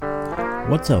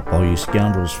What's up, all you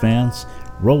Scoundrels fans?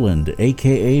 Roland,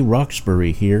 aka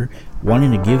Roxbury here,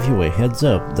 wanting to give you a heads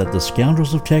up that the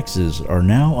Scoundrels of Texas are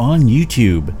now on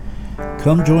YouTube.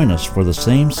 Come join us for the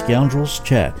same Scoundrels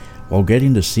chat while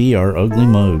getting to see our ugly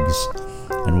mugs.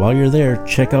 And while you're there,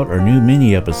 check out our new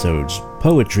mini episodes,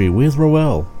 Poetry with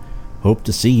Roel. Hope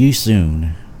to see you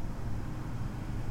soon.